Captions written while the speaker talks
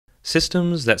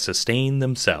Systems that Sustain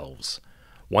Themselves.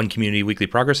 One Community Weekly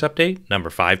Progress Update, number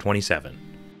 527.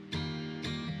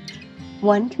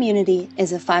 One Community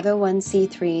is a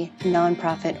 501c3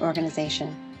 nonprofit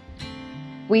organization.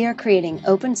 We are creating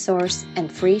open source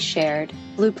and free shared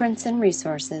blueprints and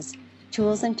resources,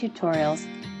 tools and tutorials,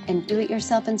 and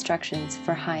do-it-yourself instructions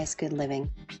for highest good living.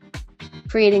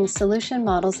 Creating solution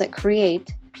models that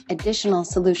create additional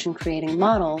solution creating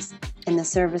models in the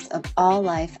service of all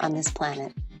life on this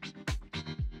planet.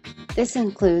 This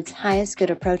includes highest good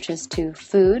approaches to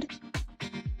food,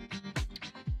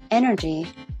 energy,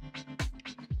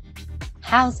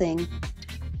 housing,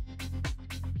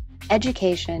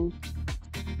 education,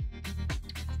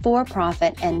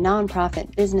 for-profit and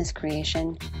non-profit business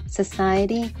creation,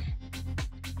 society,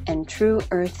 and true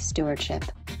earth stewardship.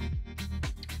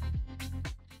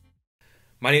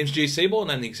 My name is Jay Sable, and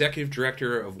I'm the Executive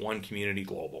Director of One Community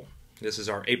Global. This is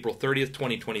our April 30th,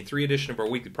 2023 edition of our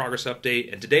Weekly Progress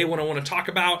Update, and today what I want to talk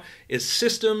about is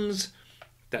systems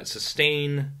that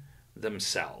sustain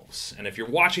themselves. And if you're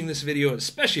watching this video,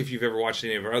 especially if you've ever watched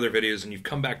any of our other videos and you've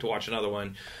come back to watch another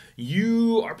one,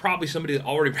 you are probably somebody that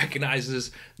already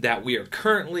recognizes that we are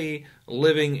currently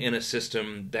living in a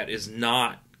system that is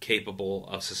not capable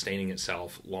of sustaining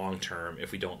itself long term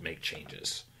if we don't make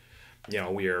changes. You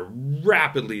know, we are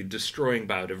rapidly destroying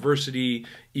biodiversity,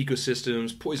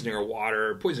 ecosystems, poisoning our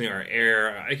water, poisoning our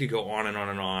air. I could go on and on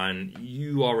and on.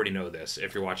 You already know this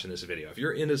if you're watching this video. If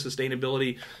you're into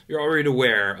sustainability, you're already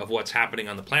aware of what's happening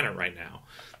on the planet right now.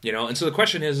 You know, and so the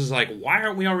question is like, why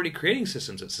aren't we already creating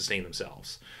systems that sustain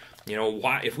themselves? You know,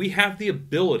 why, if we have the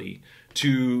ability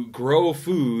to grow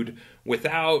food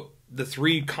without the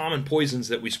three common poisons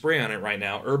that we spray on it right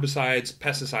now, herbicides,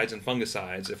 pesticides, and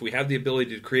fungicides, if we have the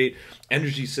ability to create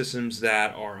energy systems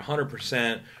that are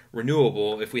 100%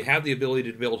 renewable, if we have the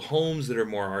ability to build homes that are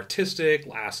more artistic,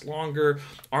 last longer,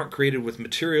 aren't created with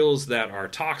materials that are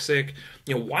toxic,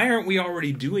 you know, why aren't we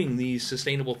already doing these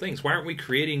sustainable things? Why aren't we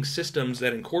creating systems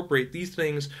that incorporate these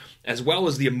things as well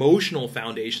as the emotional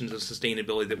foundations of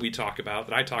sustainability that we talk about,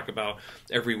 that I talk about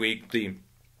every week,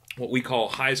 what we call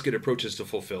highest good approaches to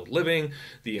fulfilled living,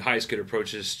 the highest good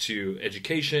approaches to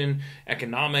education,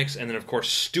 economics, and then of course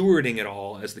stewarding it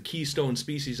all as the keystone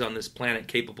species on this planet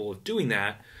capable of doing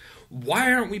that.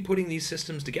 Why aren't we putting these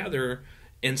systems together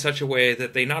in such a way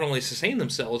that they not only sustain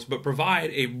themselves but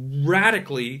provide a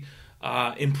radically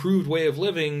improved way of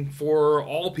living for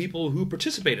all people who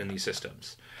participate in these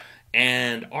systems?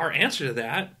 And our answer to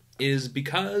that is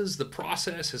because the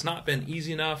process has not been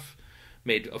easy enough,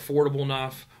 made affordable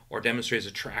enough, or demonstrates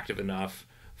attractive enough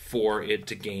for it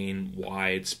to gain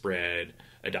widespread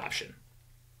adoption.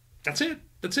 That's it.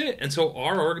 That's it. And so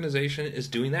our organization is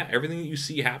doing that. Everything that you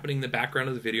see happening in the background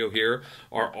of the video here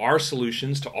are our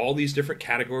solutions to all these different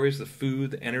categories: the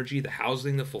food, the energy, the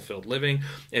housing, the fulfilled living,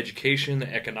 education,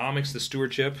 the economics, the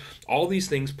stewardship, all these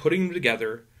things, putting them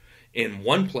together in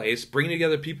one place, bringing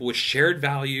together people with shared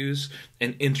values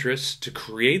and interests to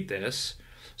create this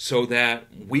so that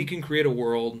we can create a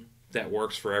world that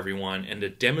works for everyone, and to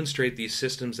demonstrate these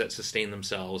systems that sustain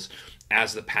themselves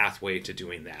as the pathway to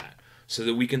doing that, so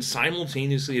that we can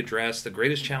simultaneously address the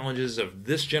greatest challenges of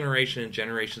this generation and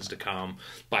generations to come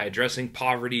by addressing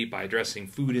poverty, by addressing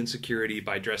food insecurity,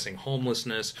 by addressing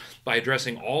homelessness, by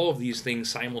addressing all of these things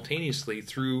simultaneously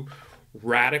through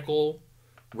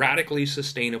radically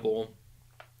sustainable,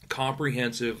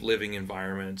 comprehensive living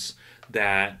environments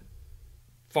that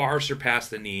far surpass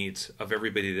the needs of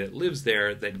everybody that lives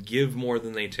there, that give more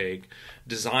than they take,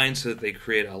 designed so that they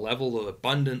create a level of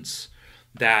abundance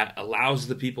that allows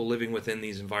the people living within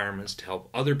these environments to help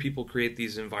other people create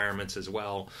these environments as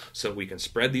well, so we can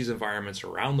spread these environments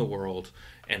around the world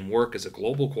and work as a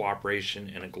global cooperation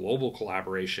and a global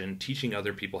collaboration, teaching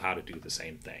other people how to do the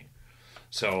same thing.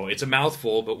 So it's a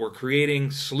mouthful, but we're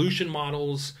creating solution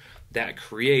models that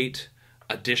create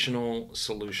additional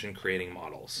solution creating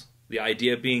models. The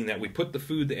idea being that we put the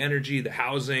food, the energy, the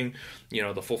housing, you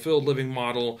know, the fulfilled living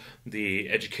model, the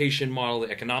education model,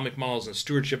 the economic models, and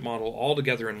stewardship model all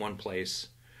together in one place.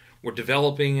 We're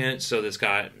developing it so that it's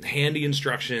got handy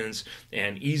instructions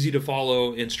and easy to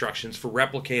follow instructions for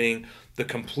replicating the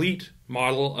complete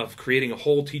model of creating a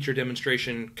whole teacher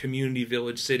demonstration community,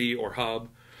 village, city, or hub,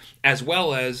 as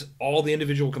well as all the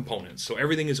individual components. So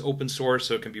everything is open source,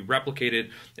 so it can be replicated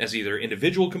as either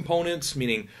individual components,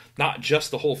 meaning not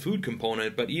just the whole food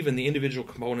component, but even the individual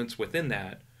components within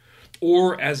that,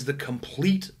 or as the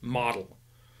complete model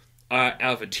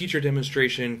of a teacher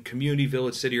demonstration, community,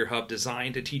 village, city, or hub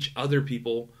designed to teach other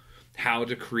people how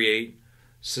to create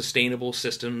sustainable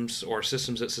systems or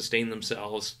systems that sustain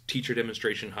themselves, teacher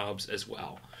demonstration hubs as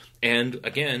well. And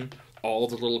again, all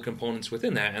the little components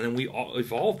within that, and then we all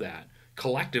evolve that,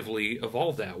 collectively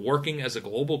evolve that, working as a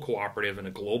global cooperative and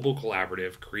a global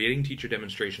collaborative, creating teacher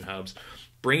demonstration hubs,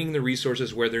 bringing the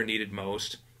resources where they're needed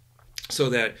most, so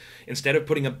that instead of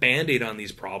putting a Band-Aid on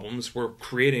these problems, we're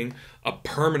creating a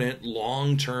permanent,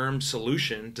 long-term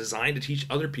solution designed to teach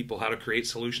other people how to create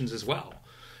solutions as well.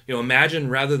 You know, imagine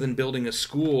rather than building a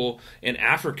school in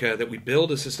Africa, that we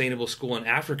build a sustainable school in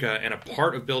Africa, and a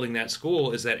part of building that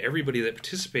school is that everybody that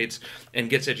participates and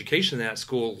gets education in that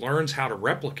school learns how to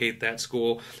replicate that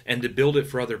school and to build it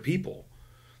for other people.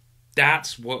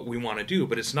 That's what we want to do.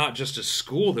 But it's not just a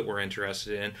school that we're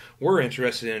interested in. We're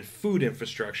interested in food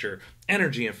infrastructure,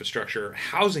 energy infrastructure,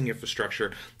 housing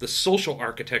infrastructure, the social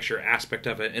architecture aspect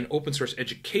of it, an open source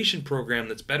education program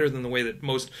that's better than the way that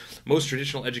most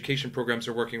traditional education programs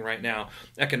are working right now.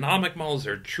 Economic models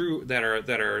that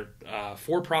are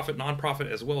for-profit, non-profit,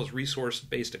 as well as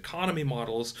resource-based economy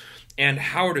models, and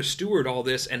how to steward all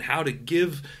this, and how to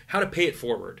pay it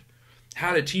forward,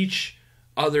 how to teach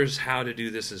others how to do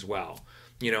this as well.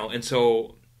 You know, and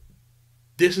so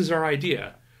this is our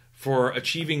idea for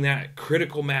achieving that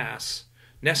critical mass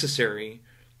necessary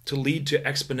to lead to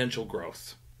exponential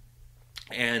growth.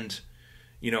 And,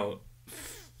 you know,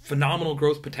 phenomenal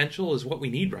growth potential is what we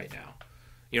need right now.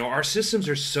 You know, our systems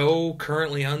are so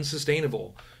currently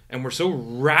unsustainable, and we're so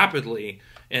rapidly,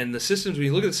 and the systems, when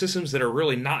you look at the systems that are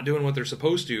really not doing what they're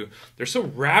supposed to, they're so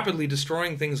rapidly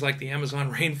destroying things like the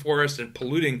Amazon rainforest and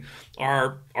polluting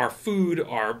our food,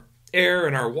 our air,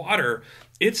 and our water.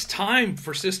 It's time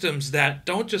for systems that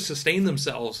don't just sustain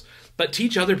themselves, but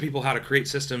teach other people how to create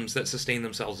systems that sustain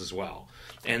themselves as well.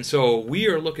 And so we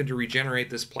are looking to regenerate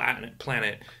this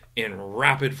planet in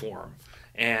rapid form,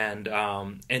 and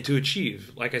to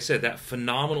achieve, like I said, that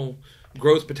phenomenal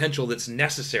growth potential that's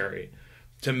necessary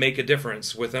to make a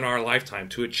difference within our lifetime,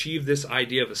 to achieve this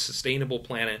idea of a sustainable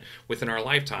planet within our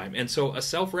lifetime. And so a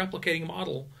self-replicating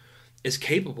model is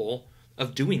capable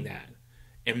of doing that.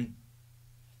 And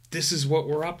this is what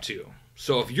we're up to.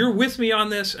 So if you're with me on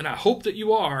this, and I hope that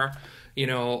you are, you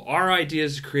know, our idea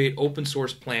is to create open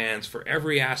source plans for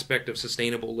every aspect of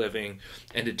sustainable living,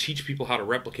 and to teach people how to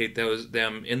replicate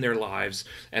them in their lives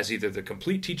as either the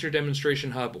complete teacher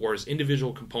demonstration hub or as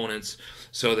individual components,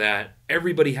 so that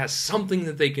everybody has something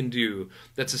that they can do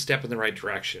that's a step in the right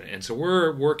direction. And so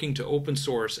we're working to open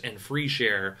source and free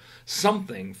share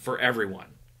something for everyone.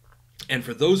 And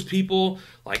for those people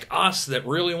like us that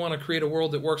really want to create a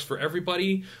world that works for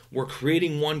everybody, we're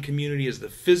creating One Community as the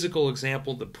physical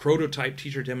example, the prototype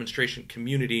teacher demonstration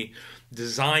community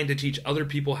designed to teach other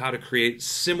people how to create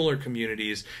similar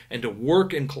communities and to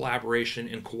work in collaboration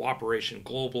and cooperation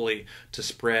globally to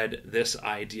spread this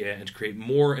idea and to create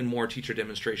more and more teacher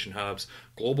demonstration hubs,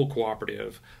 global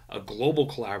cooperative, a global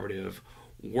collaborative,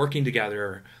 working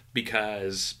together,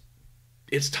 because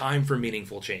it's time for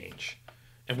meaningful change.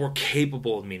 And we're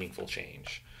capable of meaningful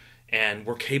change. And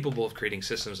we're capable of creating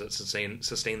systems that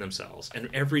sustain themselves. And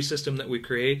every system that we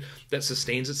create that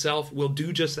sustains itself will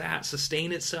do just that,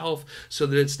 sustain itself, so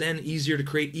that it's then easier to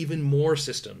create even more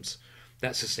systems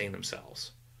that sustain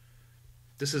themselves.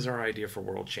 This is our idea for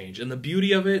world change. And the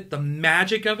beauty of it, the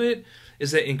magic of it,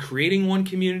 is that in creating One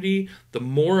Community, the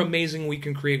more amazing we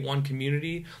can create One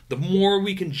Community, the more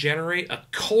we can generate a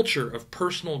culture of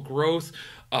personal growth,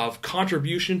 of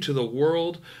contribution to the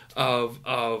world,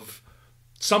 of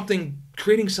something,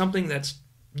 creating something that's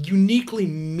uniquely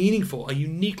meaningful, a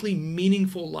uniquely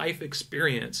meaningful life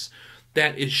experience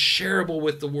that is shareable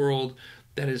with the world,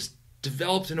 that is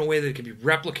developed in a way that can be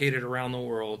replicated around the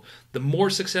world. The more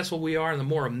successful we are and the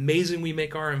more amazing we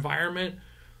make our environment,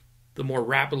 the more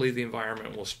rapidly the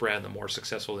environment will spread, the more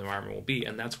successful the environment will be.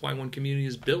 And that's why One Community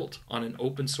is built on an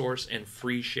open source and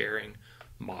free sharing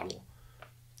model.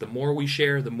 The more we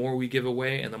share, the more we give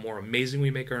away, and the more amazing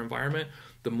we make our environment,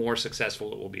 the more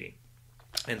successful it will be.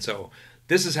 And so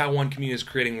this is how One Community is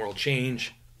creating world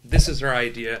change. This is our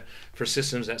idea for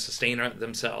systems that sustain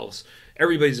themselves.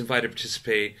 Everybody's invited to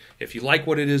participate. If you like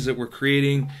what it is that we're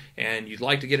creating and you'd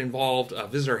like to get involved,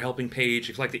 visit our helping page.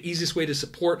 If you like the easiest way to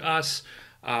support us,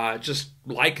 just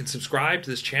like and subscribe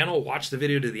to this channel. Watch the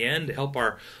video to the end to help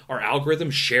our algorithm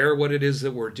share what it is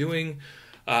that we're doing.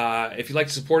 If you'd like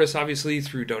to support us, obviously,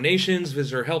 through donations,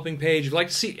 visit our helping page. If you'd like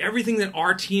to see everything that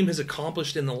our team has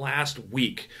accomplished in the last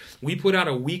week, we put out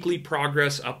a weekly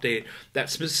progress update that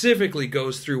specifically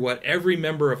goes through what every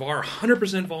member of our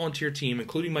 100% volunteer team,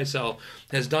 including myself,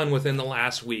 has done within the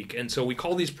last week. And so we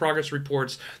call these progress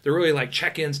reports. They're really like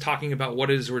check-ins talking about what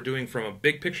it is we're doing from a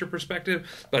big picture perspective.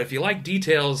 But if you like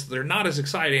details, they're not as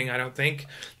exciting, I don't think.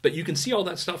 But you can see all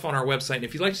that stuff on our website. And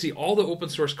if you'd like to see all the open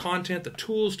source content, the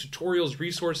tools, tutorials, resources,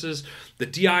 resources, the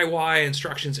DIY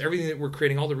instructions, everything that we're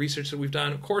creating, all the research that we've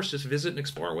done, of course, just visit and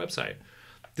explore our website.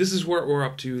 This is what we're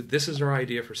up to. This is our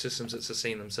idea for systems that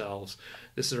sustain themselves.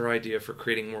 This is our idea for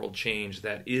creating world change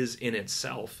that is in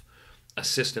itself a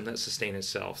system that sustains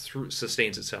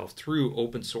itself through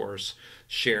open source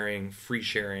sharing, free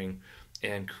sharing,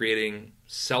 and creating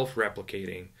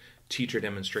self-replicating teacher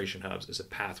demonstration hubs as a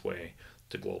pathway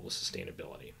to global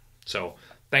sustainability. So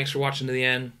thanks for watching to the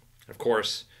end. Of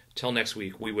course, till next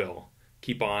week, we will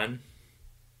keep on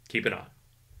keeping on.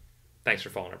 Thanks for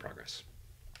following our progress.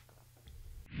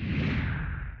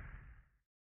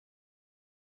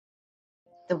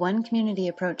 The one community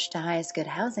approach to highest good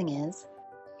housing is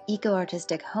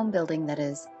eco-artistic home building that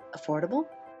is affordable,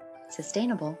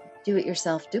 sustainable,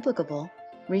 do-it-yourself duplicable,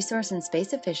 resource and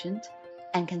space efficient,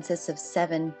 and consists of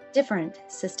 7 different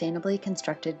sustainably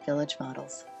constructed village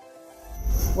models.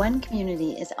 One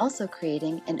Community is also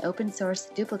creating an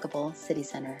open-source duplicable city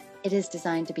center. It is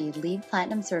designed to be LEED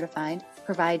Platinum certified,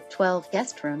 provide 12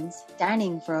 guest rooms,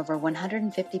 dining for over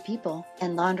 150 people,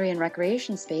 and laundry and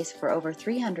recreation space for over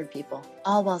 300 people,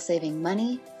 all while saving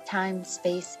money, time,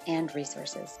 space, and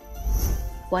resources.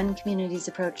 One Community's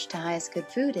approach to highest good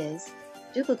food is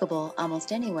duplicable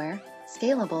almost anywhere,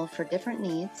 scalable for different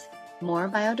needs, more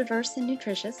biodiverse and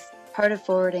nutritious, part of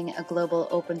forwarding a global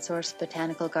open-source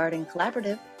botanical garden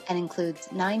collaborative, and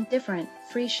includes 9 different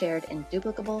free shared and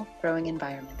duplicable growing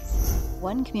environments.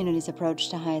 One Community's approach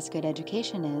to highest good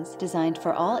education is designed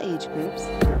for all age groups,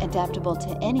 adaptable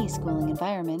to any schooling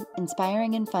environment,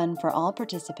 inspiring and fun for all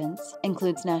participants,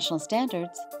 includes national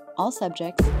standards, all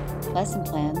subjects, lesson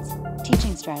plans,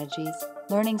 teaching strategies,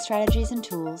 learning strategies and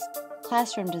tools,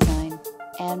 classroom design,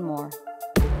 and more.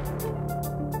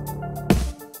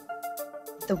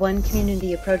 The One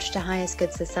Community approach to highest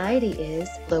good society is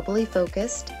globally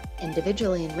focused,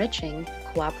 individually enriching,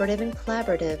 cooperative and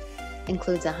collaborative,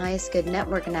 includes a highest good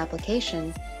network and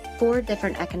application, 4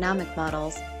 different economic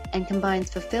models, and combines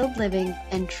fulfilled living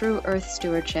and true earth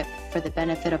stewardship for the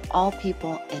benefit of all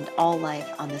people and all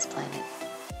life on this planet.